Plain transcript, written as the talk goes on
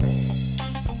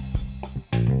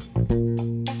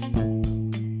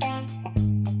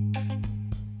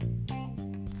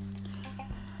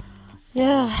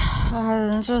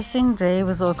An interesting day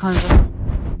with all kinds of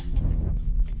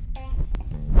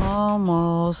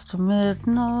almost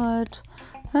midnight,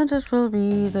 and it will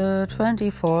be the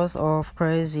 24th of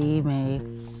crazy May.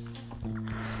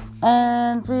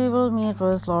 And we will meet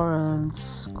with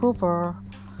Lawrence Cooper,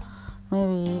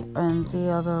 maybe, and the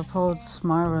other poets,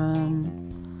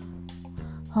 Myron.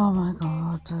 Oh my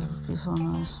god, that would be so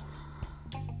nice.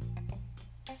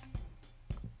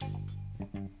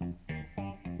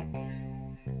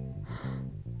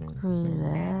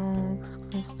 Relax,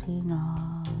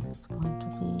 Christina. It's going to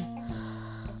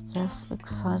be less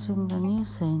exciting than you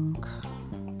think.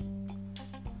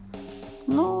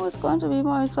 No, it's going to be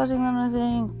more exciting than I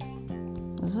think.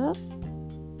 Is it?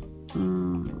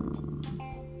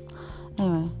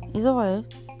 Anyway, either way,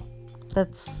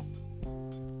 that's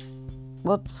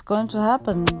what's going to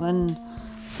happen when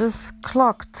this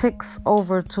clock ticks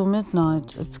over to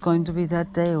midnight. It's going to be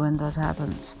that day when that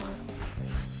happens.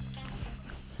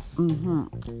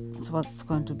 It's what it's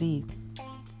going to be.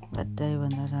 That day when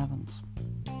that happens.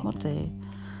 What day?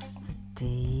 The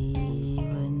day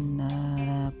when that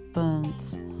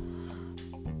happens.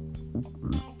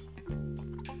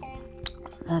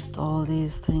 That all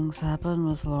these things happen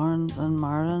with Lawrence and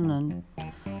Martin and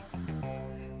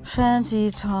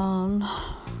Shantytown.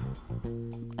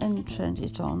 And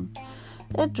Shantytown.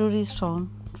 At Judy's town.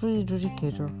 Judy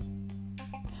Kidder.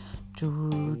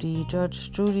 Judy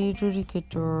Judge, Judy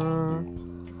Kidder.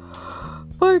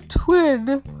 My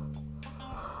twin.